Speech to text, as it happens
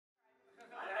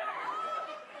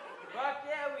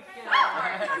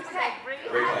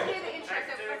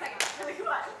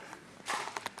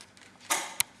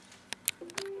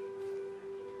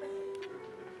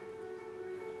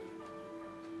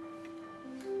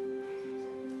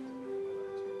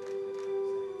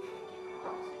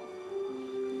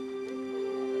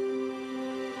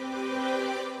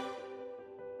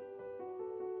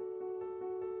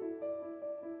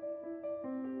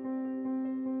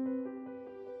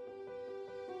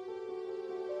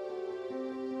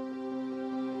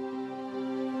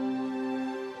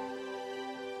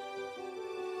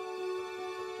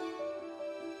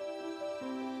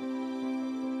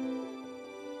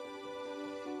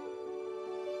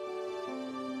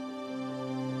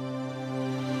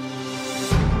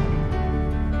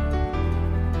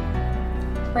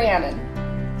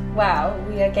Briannan, wow,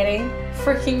 we are getting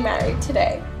freaking married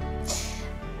today.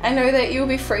 I know that you'll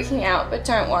be freaking out, but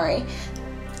don't worry.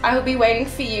 I will be waiting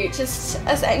for you just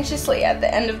as anxiously at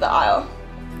the end of the aisle.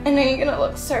 I know you're gonna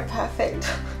look so perfect.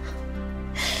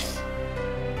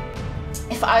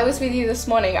 If I was with you this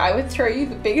morning, I would throw you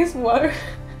the biggest water.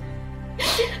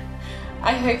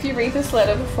 I hope you read this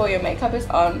letter before your makeup is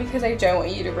on because I don't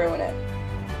want you to ruin it.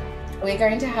 We're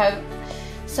going to have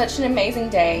such an amazing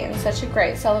day and such a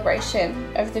great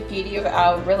celebration of the beauty of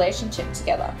our relationship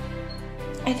together.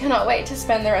 I cannot wait to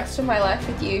spend the rest of my life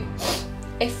with you.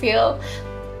 I feel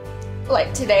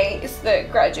like today is the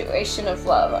graduation of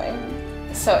love.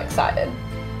 I'm so excited.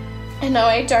 I know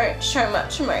I don't show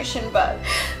much emotion, but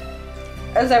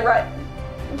as I write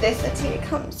this, a tear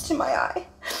comes to my eye.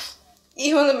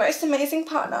 You are the most amazing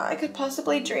partner I could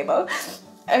possibly dream of.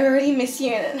 I already miss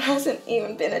you and it hasn't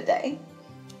even been a day.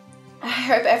 I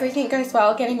hope everything goes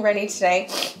well getting ready today.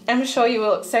 I'm sure you will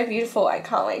look so beautiful. I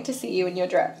can't wait to see you in your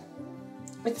dress.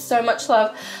 With so much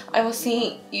love, I will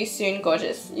see you soon,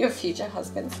 gorgeous. Your future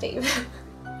husband, Steve.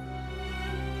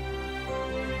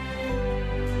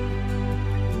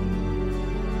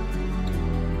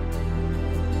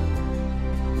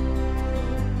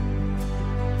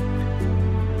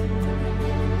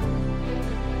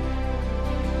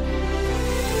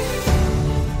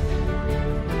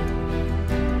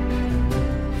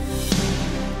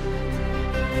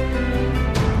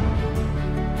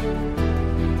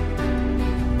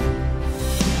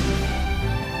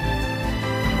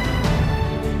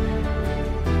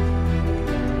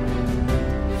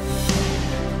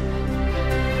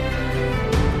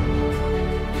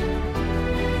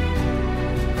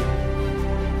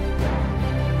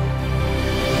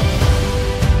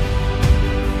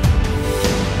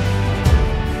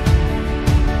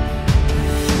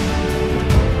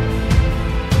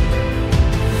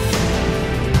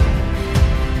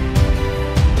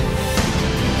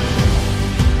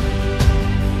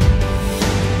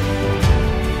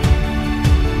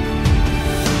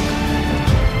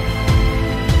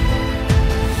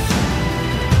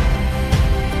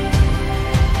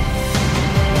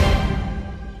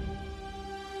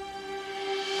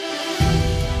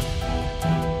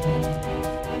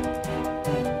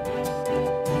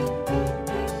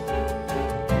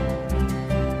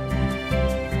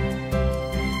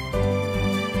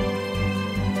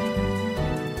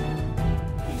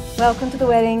 Welcome to the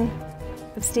wedding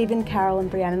of Steven, Carroll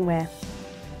and Briannan Ware.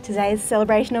 Today is a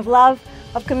celebration of love,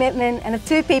 of commitment and of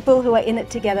two people who are in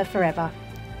it together forever.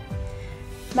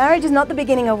 Marriage is not the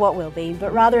beginning of what will be,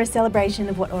 but rather a celebration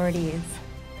of what already is.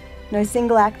 No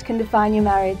single act can define your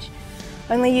marriage.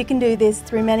 Only you can do this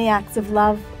through many acts of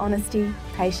love, honesty,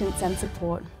 patience and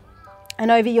support.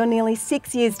 And over your nearly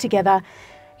 6 years together,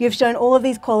 you've shown all of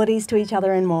these qualities to each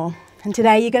other and more. And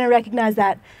today you're going to recognise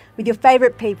that with your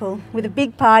favourite people, with a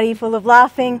big party full of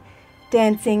laughing,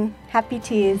 dancing, happy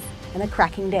tears and a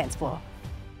cracking dance floor.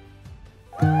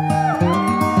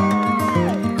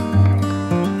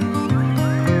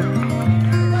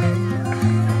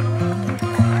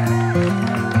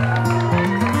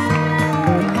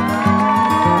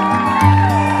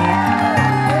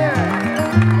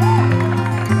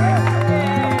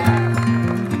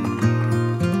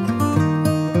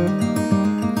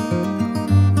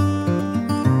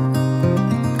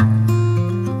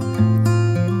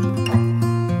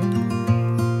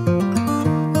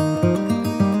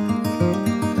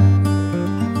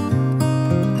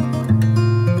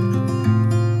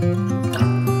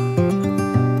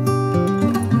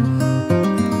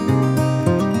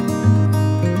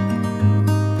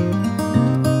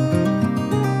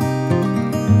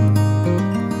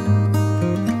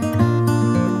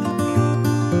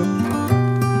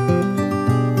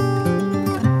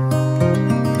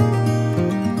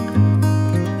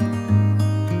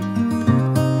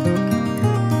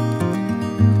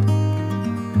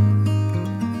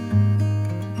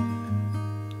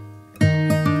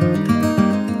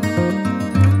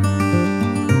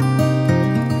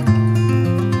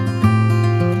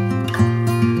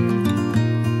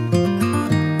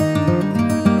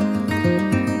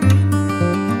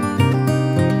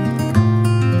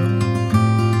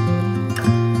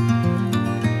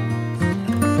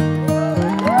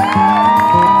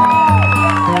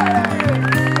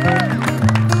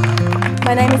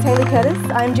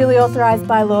 I am duly authorised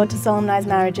by law to solemnise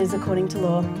marriages according to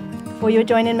law. Before you are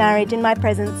joined in marriage in my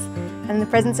presence and in the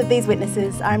presence of these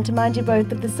witnesses, I am to remind you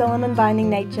both of the solemn and binding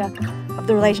nature of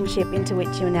the relationship into which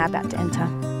you are now about to enter.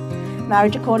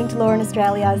 Marriage according to law in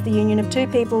Australia is the union of two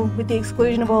people with the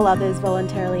exclusion of all others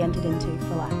voluntarily entered into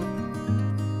for life.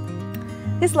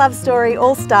 This love story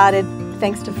all started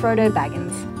thanks to Frodo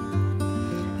Baggins.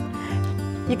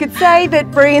 You could say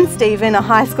that Bree and Steven are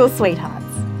high school sweethearts,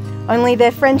 only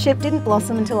their friendship didn't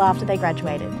blossom until after they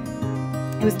graduated.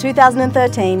 It was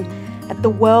 2013 at the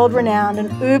world-renowned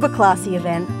and uber-classy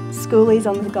event, Schoolies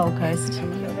on the Gold Coast.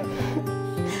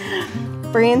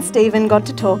 Bree and Steven got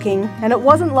to talking, and it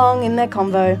wasn't long in their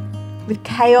convo. With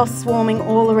chaos swarming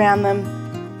all around them,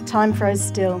 time froze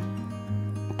still.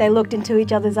 They looked into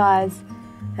each other's eyes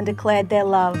and declared their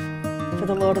love for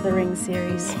the Lord of the Rings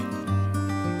series.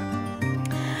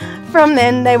 From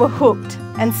then, they were hooked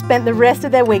and spent the rest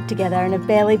of their week together and have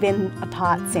barely been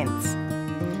apart since.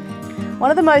 One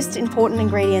of the most important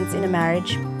ingredients in a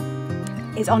marriage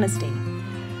is honesty.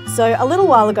 So a little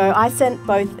while ago, I sent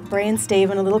both Bree and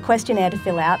Steven a little questionnaire to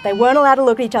fill out. They weren't allowed to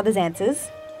look at each other's answers,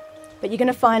 but you're going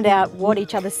to find out what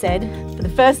each other said for the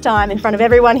first time in front of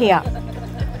everyone here.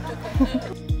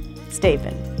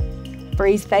 Steven,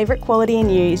 Bree's favourite quality in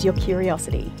you is your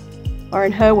curiosity, or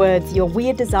in her words, your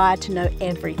weird desire to know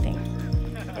everything.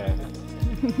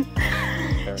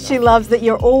 She loves that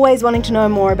you're always wanting to know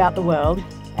more about the world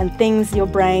and thinks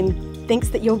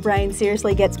that your brain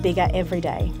seriously gets bigger every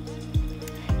day.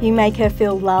 You make her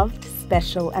feel loved,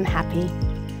 special and happy.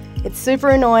 It's super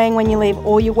annoying when you leave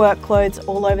all your work clothes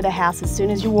all over the house as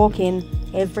soon as you walk in,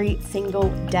 every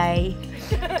single day.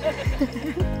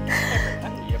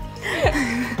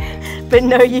 But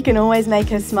no, you can always make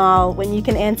her smile when you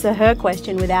can answer her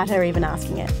question without her even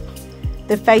asking it.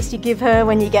 The face you give her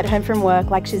when you get home from work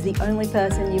like she's the only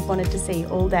person you've wanted to see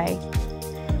all day,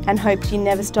 and hoped you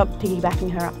never stop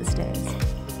piggybacking her up the stairs.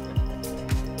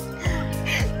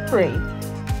 Bree,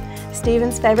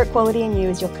 Steven's favourite quality in you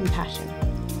is your compassion.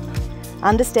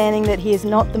 Understanding that he is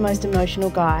not the most emotional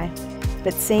guy,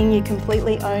 but seeing you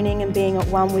completely owning and being at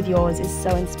one with yours is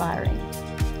so inspiring.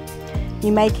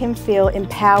 You make him feel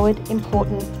empowered,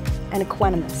 important and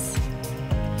equanimous.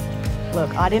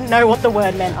 Look, I didn't know what the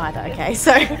word meant either, okay?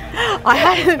 So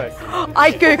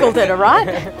I googled it, alright?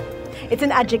 It's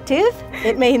an adjective.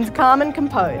 It means calm and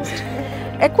composed.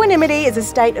 Equanimity is a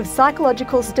state of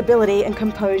psychological stability and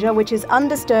composure which is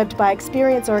undisturbed by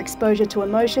experience or exposure to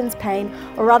emotions, pain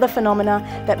or other phenomena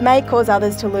that may cause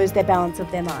others to lose their balance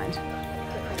of their mind.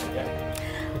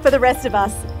 For the rest of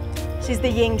us, she's the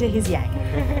yin to his yang.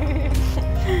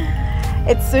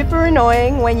 It's super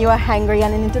annoying when you are hangry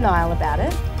and in denial about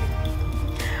it,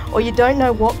 or you don't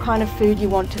know what kind of food you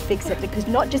want to fix it, because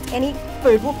not just any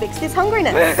food will fix this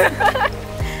hungriness.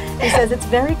 He says it's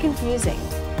very confusing.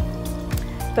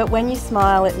 But when you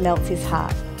smile, it melts his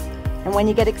heart. And when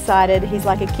you get excited, he's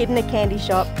like a kid in a candy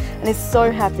shop and is so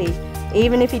happy,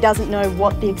 even if he doesn't know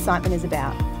what the excitement is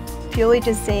about. Purely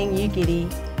just seeing you giddy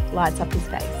lights up his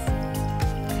face.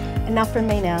 Enough from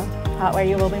me now, part where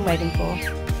you've all been waiting for,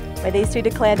 where these two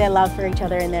declare their love for each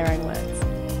other in their own words,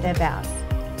 their vows.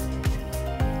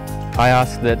 I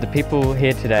ask that the people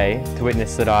here today to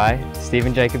witness that I,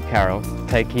 Steven Jacob Carroll,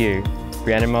 take you,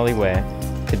 Briannan Molly Ware,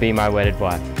 to be my wedded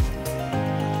wife.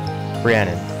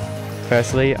 Briannan,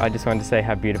 firstly, I just wanted to say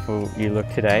how beautiful you look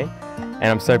today, and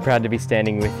I'm so proud to be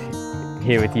standing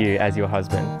here with you as your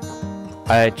husband.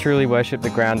 I truly worship the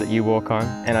ground that you walk on,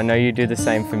 and I know you do the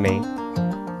same for me,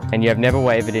 and you have never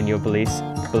wavered in your belief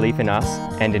in us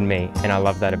and in me, and I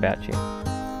love that about you.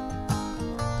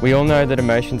 We all know that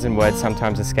emotions and words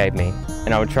sometimes escape me,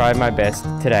 and I will try my best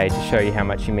today to show you how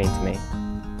much you mean to me.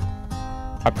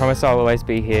 I promise I'll always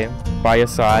be here, by your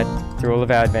side, through all of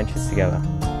our adventures together.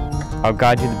 I'll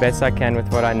guide you the best I can with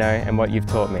what I know and what you've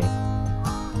taught me.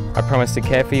 I promise to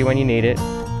care for you when you need it,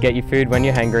 get you food when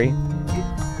you're hungry,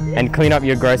 and clean up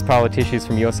your gross pile of tissues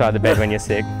from your side of the bed when you're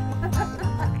sick.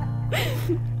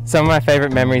 Some of my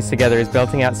favourite memories together is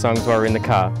belting out songs while we're in the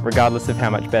car, regardless of how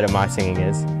much better my singing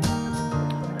is.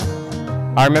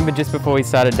 I remember just before we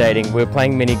started dating, we were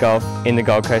playing mini golf in the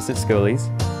Gold Coast at Schoolies,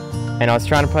 and I was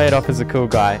trying to play it off as a cool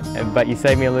guy, but you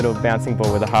saved me a little bouncing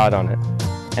ball with a heart on it,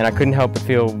 and I couldn't help but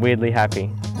feel weirdly happy.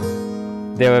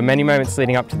 There were many moments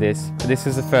leading up to this, but this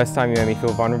was the first time you made me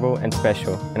feel vulnerable and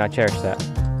special, and I cherish that.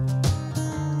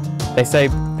 They say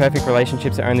perfect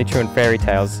relationships are only true in fairy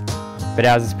tales, but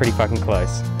ours is pretty fucking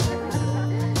close.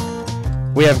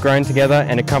 We have grown together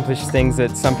and accomplished things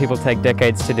that some people take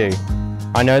decades to do.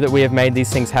 I know that we have made these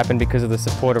things happen because of the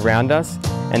support around us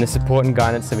and the support and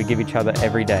guidance that we give each other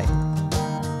every day.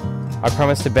 I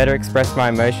promise to better express my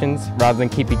emotions rather than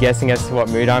keep you guessing as to what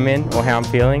mood I'm in or how I'm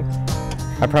feeling.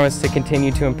 I promise to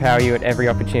continue to empower you at every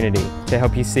opportunity to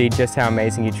help you see just how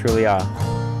amazing you truly are.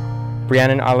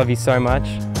 Briannan, I love you so much.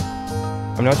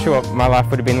 I'm not sure what my life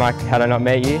would have been like had I not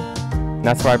met you, and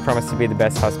that's why I promise to be the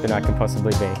best husband I can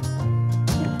possibly be.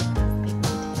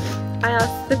 I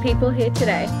ask the people here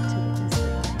today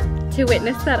to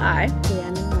witness that I,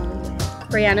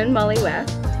 Briannan Molly Ware,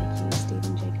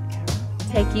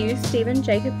 take you, Steven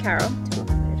Jacob Carroll,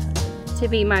 to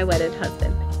be my wedded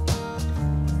husband.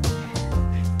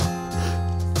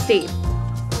 Steve,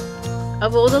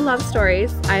 of all the love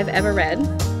stories I have ever read,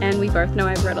 and we both know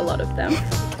I've read a lot of them,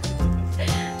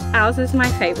 ours is my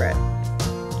favourite.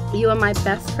 You are my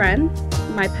best friend,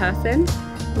 my person,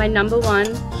 my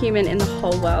 #1 human in the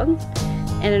whole world,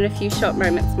 and in a few short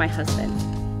moments, my husband.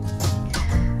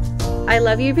 I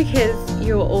love you because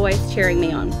you are always cheering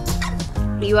me on.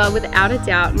 You are without a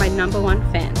doubt my #1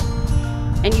 fan,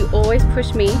 and you always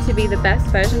push me to be the best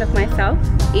version of myself,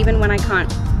 even when I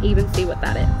can't even see what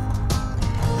that is.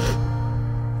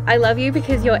 I love you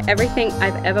because you're everything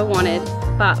I've ever wanted,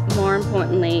 but more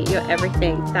importantly, you're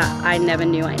everything that I never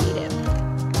knew I needed.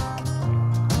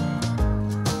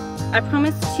 I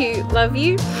promise to love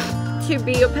you, to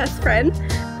be your best friend,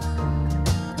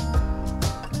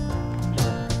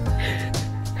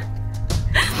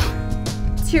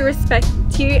 to respect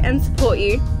you and support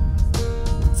you,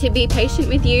 to be patient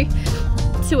with you,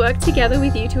 to work together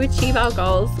with you to achieve our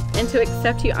goals, and to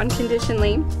accept you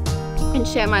unconditionally and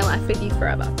share my life with you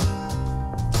forever.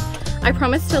 I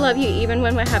promise to love you even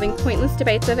when we're having pointless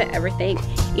debates over everything,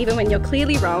 even when you're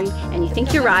clearly wrong and you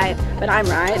think you're right, but I'm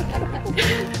right.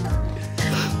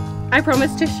 I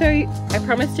promise to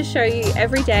show you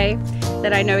every day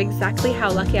that I know exactly how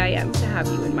lucky I am to have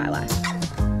you in my life.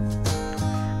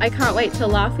 I can't wait to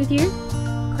laugh with you,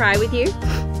 cry with you,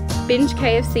 binge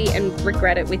KFC and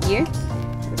regret it with you,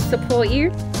 support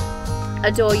you,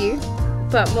 adore you,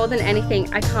 but more than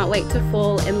anything, I can't wait to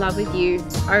fall in love with you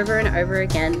over and over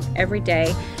again every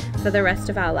day for the rest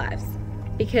of our lives,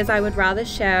 because I would rather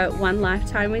share one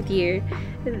lifetime with you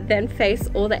than face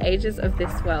all the ages of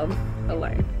this world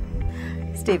alone.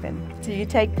 Stephen, do you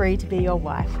take Bri to be your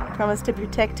wife? Promise to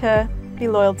protect her, be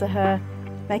loyal to her,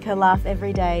 make her laugh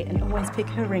every day, and always pick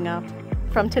her ring up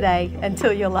from today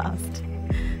until your last?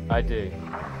 I do.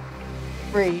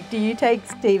 Bri, do you take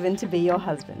Stephen to be your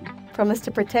husband? Promise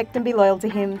to protect and be loyal to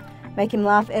him, make him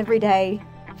laugh every day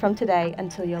from today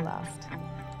until your last?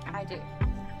 I do.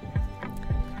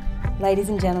 Ladies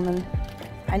and gentlemen,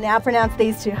 I now pronounce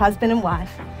these two husband and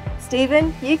wife.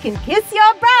 Stephen, you can kiss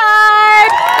your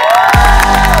bride!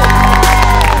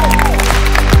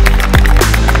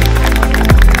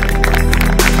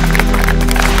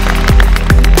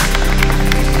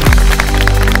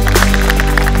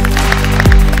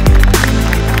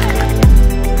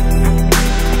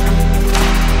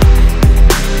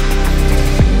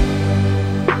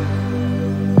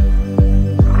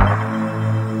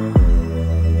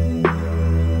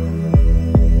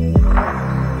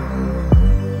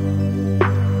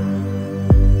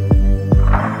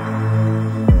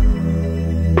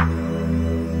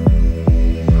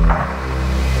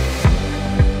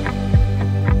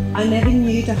 I never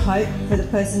knew to hope for the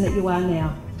person that you are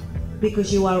now,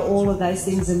 because you are all of those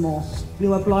things and more.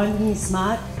 You are blindingly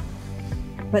smart,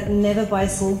 but never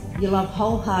boastful. You love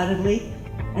wholeheartedly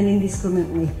and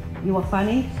indiscriminately. You are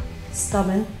funny,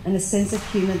 stubborn, and a sense of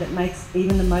humour that makes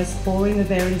even the most boring of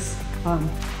errands fun.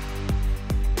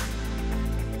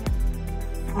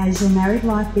 As your married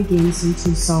life begins and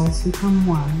two souls become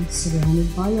one,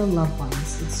 surrounded by your loved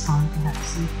ones, it's time to have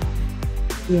some fun.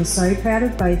 We are so proud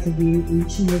of both of you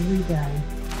each and every day,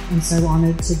 and so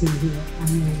honoured to be here on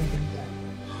your wedding day.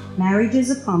 Marriage is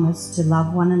a promise to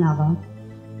love one another.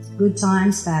 Good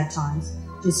times, bad times,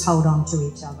 just hold on to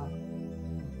each other.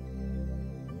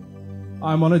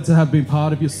 I'm honoured to have been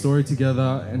part of your story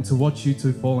together and to watch you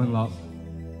two fall in love.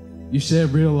 You share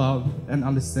real love and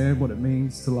understand what it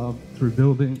means to love through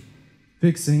building,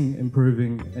 fixing,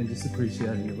 improving, and just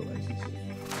appreciating your relationship.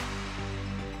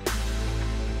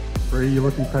 Bri, you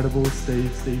look incredible.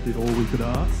 Steve did all we could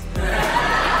ask.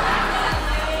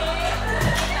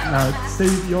 No,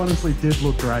 Steve, you honestly did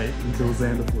look great until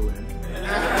Xander flew in.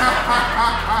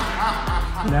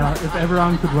 Now, if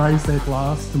everyone could raise their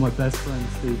glass to my best friend,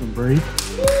 Steve and Bri.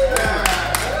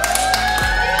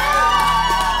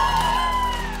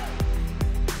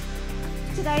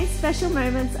 Today's special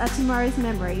moments are tomorrow's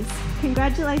memories.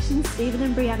 Congratulations, Steven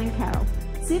and Briannan Carroll.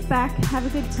 Sit back, have a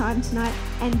good time tonight,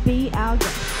 and be our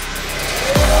guest.